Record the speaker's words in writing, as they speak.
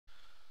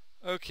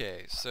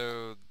Okay,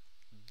 so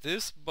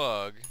this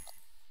bug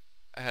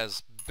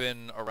has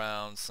been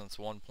around since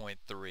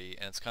 1.3,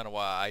 and it's kind of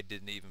why I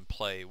didn't even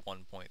play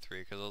 1.3,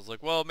 because I was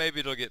like, well, maybe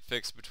it'll get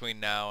fixed between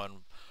now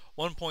and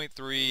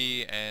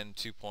 1.3 and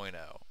 2.0.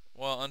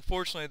 Well,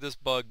 unfortunately, this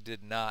bug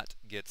did not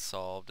get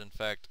solved. In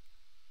fact,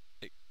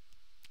 it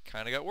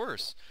kind of got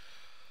worse.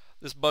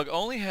 This bug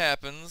only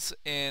happens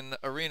in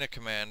Arena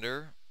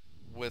Commander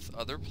with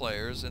other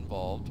players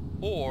involved,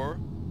 or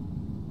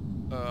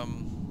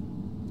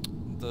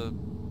the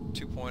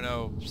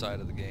 2.0 side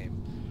of the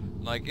game.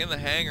 Like in the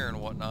hangar and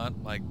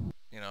whatnot, like,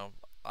 you know,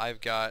 I've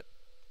got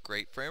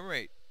great frame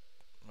rate.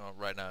 Well,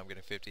 right now I'm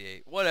getting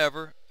 58.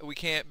 Whatever. We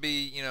can't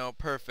be,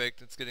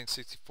 perfect. It's getting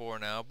 64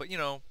 now, but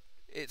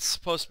it's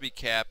supposed to be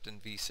capped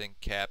and VSync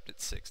capped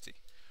at 60,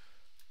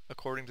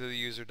 according to the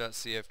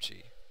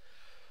user.cfg.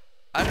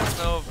 I don't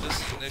know if this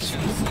is an issue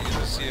with the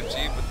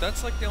user.cfg, but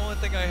that's like the only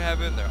thing I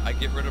have in there. I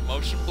get rid of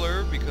motion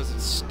blur because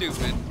it's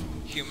stupid.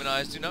 Human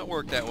eyes do not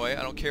work that way.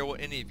 I don't care what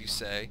any of you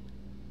say.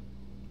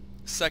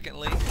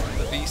 Secondly,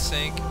 the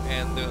VSync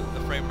and the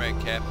frame rate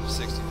cap of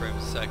 60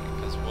 frames a second,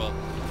 because, well,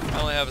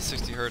 I only have a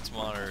 60 Hz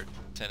monitor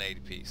at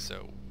 1080p,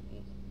 so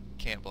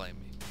can't blame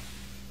me.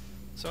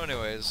 So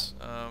anyways,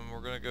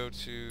 we're going to go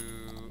to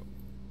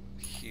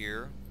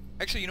here.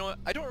 Actually, you know what?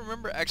 I don't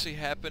remember actually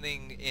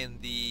happening in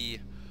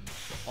the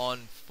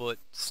on-foot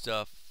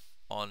stuff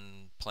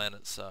on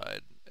Planet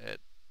side at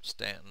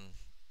Stanton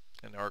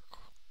and Arc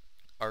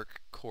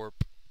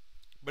Corp.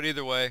 But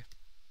either way,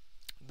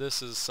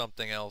 this is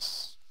something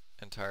else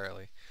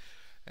entirely,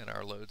 and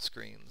our load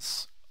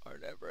screens are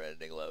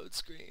never-ending load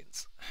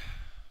screens.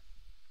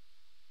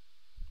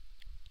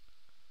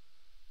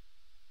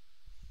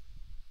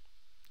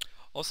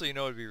 Also, you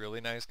know what would be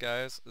really nice,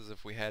 guys, is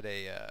if we had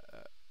a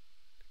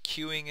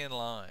queuing in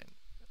line.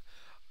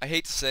 I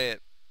hate to say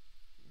it,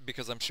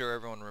 because I'm sure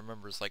everyone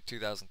remembers like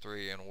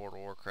 2003 in World of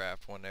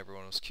Warcraft when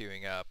everyone was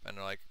queuing up and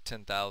like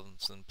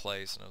 10,000's in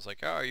place, and it was like,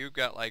 oh, you've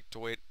got like to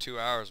wait 2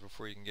 hours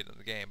before you can get in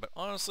the game. But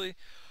honestly,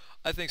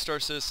 I think Star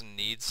Citizen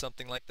needs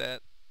something like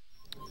that,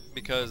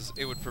 because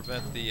it would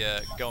prevent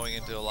the going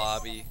into a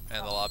lobby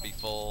and the lobby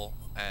full,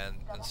 and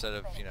instead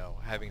of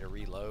having to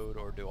reload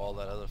or do all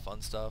that other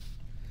fun stuff.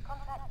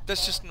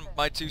 That's just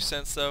my 2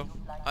 cents, though.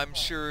 I'm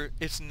sure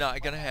it's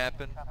not gonna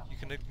happen. You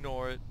can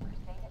ignore it.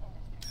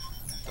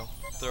 Don't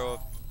throw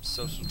up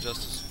social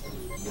justice,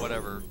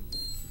 whatever.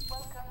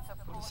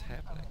 What is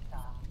happening?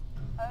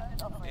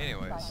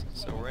 Anyways,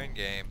 so we're in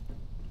game.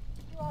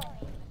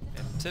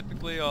 And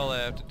typically all I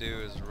have to do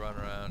is run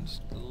around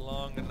just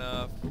long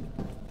enough.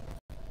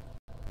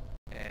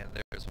 And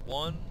there's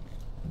 1.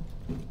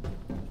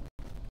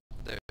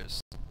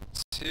 There's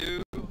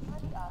 2.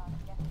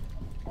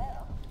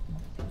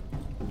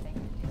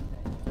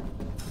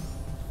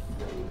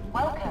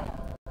 Welcome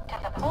to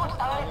the Port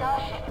Orizar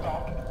ship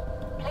deck.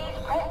 Please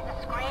press the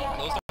screen.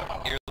 Those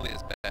aren't nearly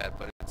as bad,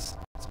 but it's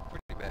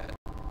pretty bad.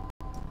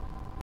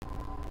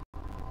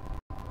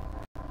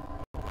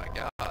 Oh my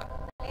god.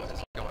 What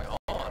is going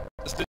on?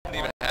 This didn't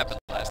even happen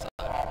last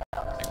time.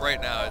 Like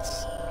right now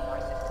it's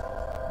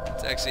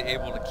actually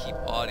able to keep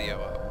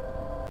audio up.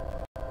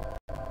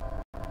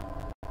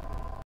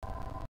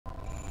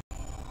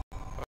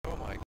 Oh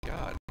my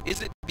god.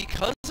 Is it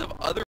because of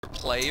other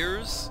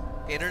players'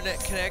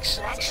 internet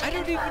connections? I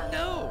don't even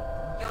know.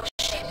 Your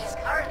ship is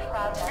currently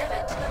being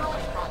delivered to the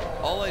launch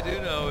platform. All I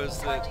do know is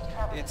that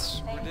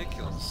it's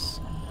ridiculous.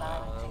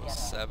 That was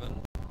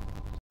 7.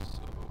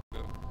 So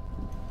we'll go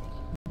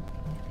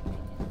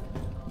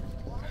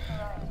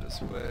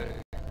this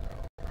way.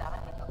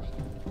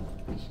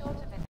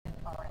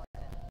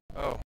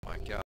 Oh my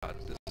god,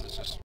 this is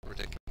just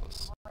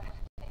ridiculous.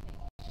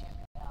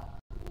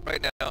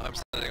 Right now I'm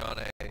sitting on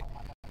a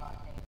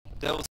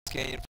Devil's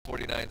Canyon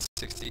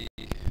 4960K.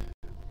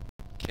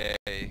 It's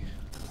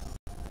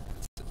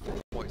at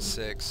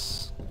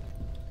 4.6.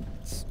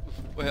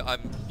 Well,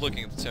 I'm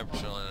looking at the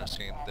temperature on the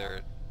screen. They're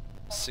at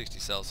 60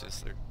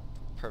 Celsius. They're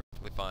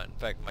perfectly fine. In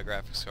fact, my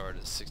graphics card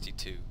is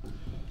 62.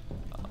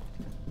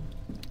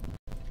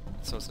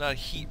 So it's not a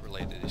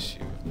heat-related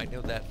issue. I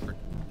know that for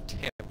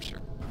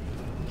temperature.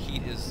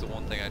 Heat is the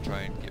one thing I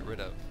try and get rid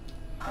of.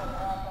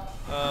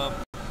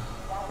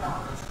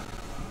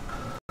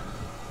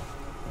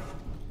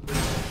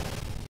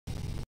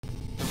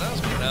 That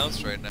was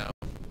pronounced right now.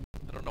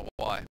 I don't know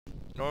why.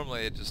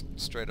 Normally it just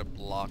straight up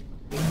locked.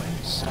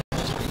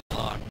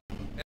 Locked.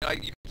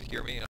 And you can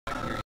hear me and I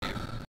can hear you.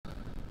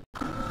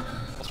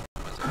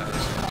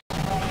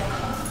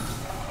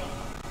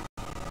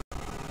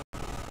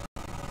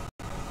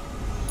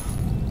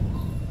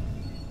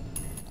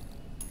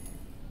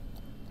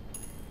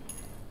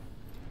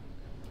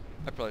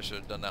 I probably should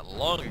have done that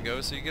long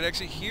ago so you could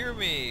actually hear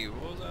me.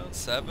 What was that on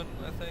 7,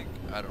 I think?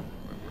 I don't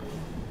remember.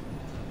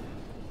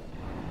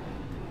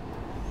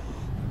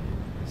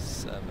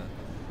 7.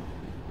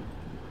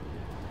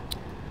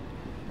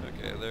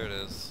 Okay, there it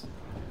is.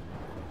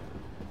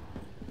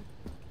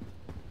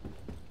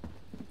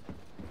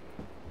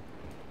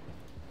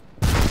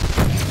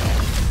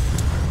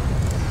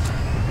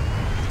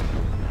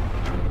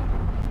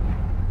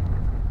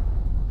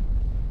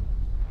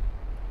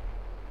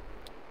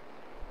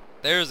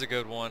 There's a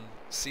good one.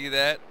 See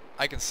that?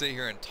 I can sit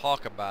here and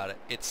talk about it.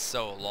 It's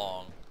so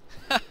long.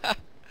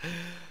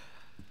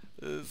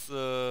 It's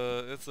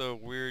a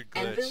weird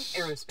Anvil glitch.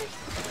 Aerospace.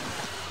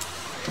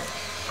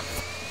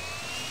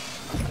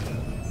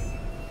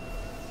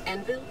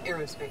 Anvil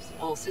Aerospace.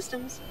 All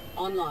systems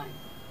online.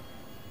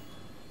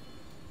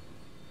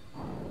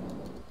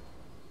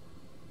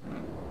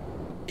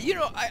 You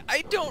know,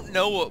 I don't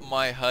know what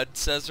my HUD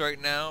says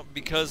right now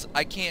because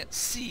I can't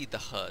see the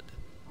HUD.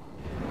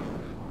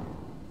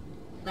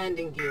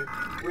 Landing gear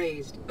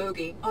raised.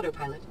 Bogey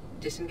autopilot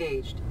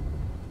disengaged.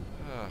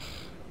 Ugh.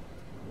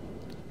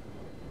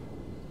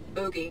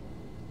 Bogey.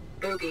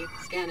 Bogey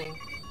scanning.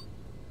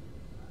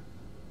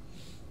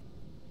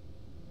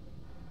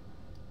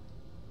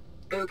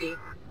 Bogey.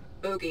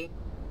 Bogey.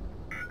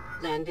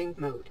 Landing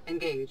mode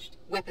engaged.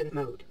 Weapon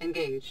mode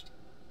engaged.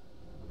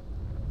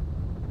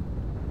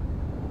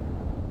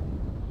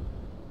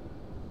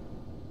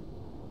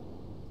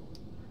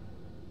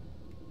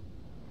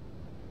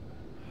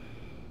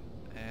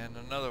 And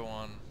another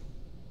one.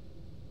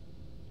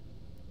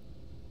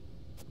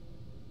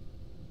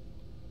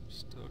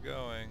 Still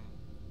going.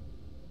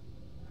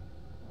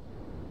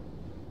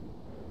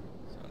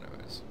 So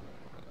anyways,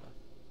 I'm gonna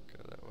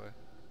go that way.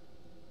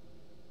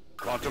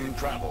 Quantum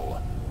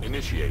travel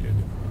initiated.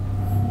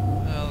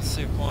 Let's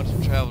see if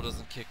quantum travel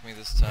doesn't kick me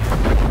this time.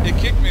 It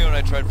kicked me when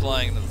I tried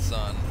flying into the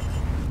sun.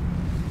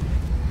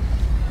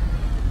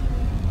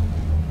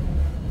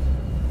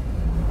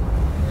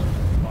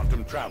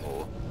 Quantum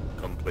travel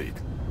complete.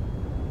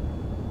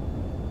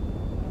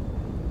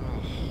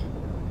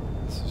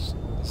 This is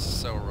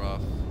so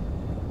rough.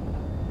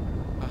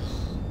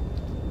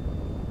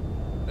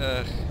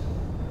 Ugh.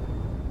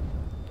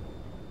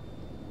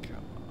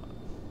 Come on.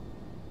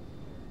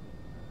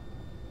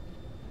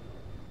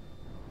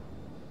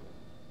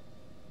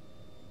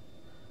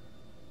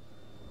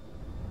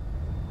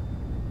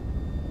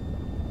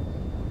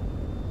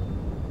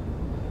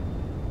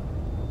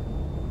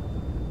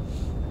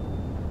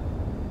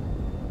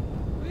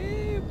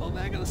 Whee! Pull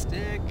back on the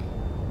stick.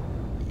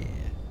 Yeah.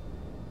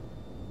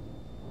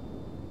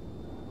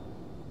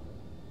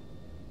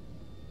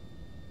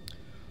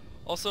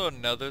 Also,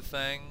 another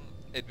thing,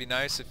 it'd be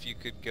nice if you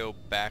could go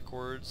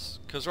backwards,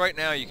 because right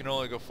now you can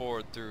only go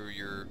forward through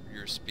your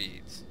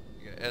speeds.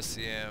 You got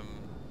SCM,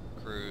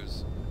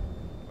 cruise,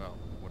 well,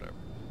 whatever.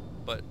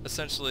 But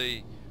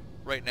essentially,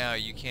 right now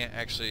you can't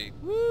actually.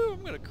 Woo!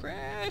 I'm gonna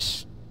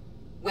crash.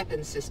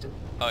 Weapon system.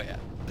 Oh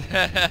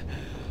yeah.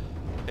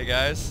 Hey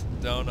guys,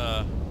 don't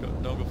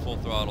go full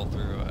throttle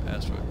through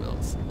asteroid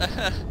belts.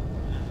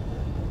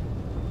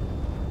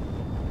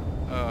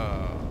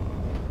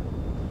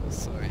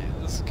 So yeah,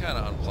 this is kind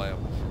of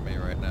unplayable for me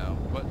right now.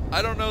 But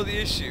I don't know the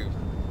issue.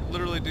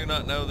 Literally do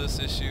not know this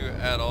issue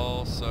at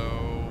all. So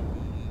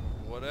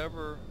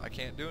whatever. I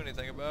can't do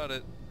anything about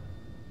it.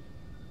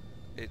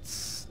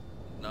 It's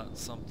not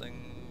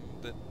something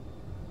that.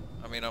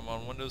 I mean, I'm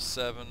on Windows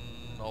 7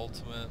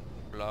 Ultimate.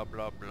 Blah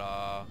blah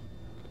blah.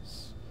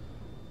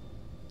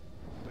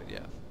 But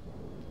yeah,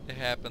 it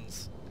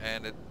happens,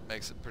 and it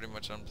makes it pretty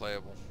much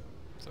unplayable.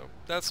 So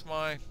that's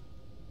my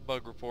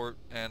bug report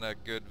and a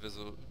good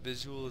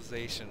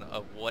visualization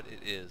of what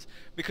it is.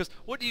 Because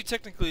what do you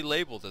technically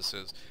label this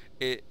as?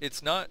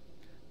 It's not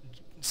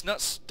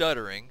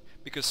stuttering,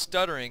 because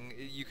stuttering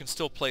you can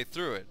still play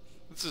through it.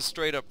 This is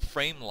straight up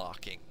frame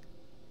locking.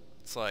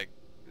 It's like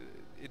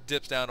it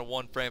dips down to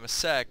 1 frame a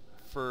sec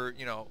for,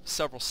 you know,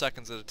 several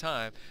seconds at a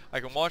time. I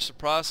can watch the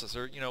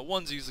processor. You know,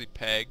 one's usually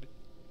pegged.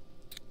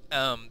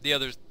 The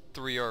other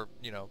 3 are,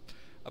 you know,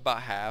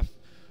 about half.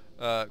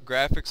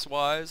 Graphics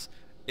wise,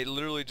 it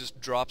literally just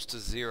drops to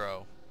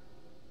 0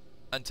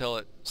 until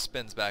it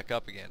spins back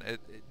up again. It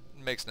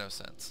makes no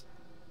sense.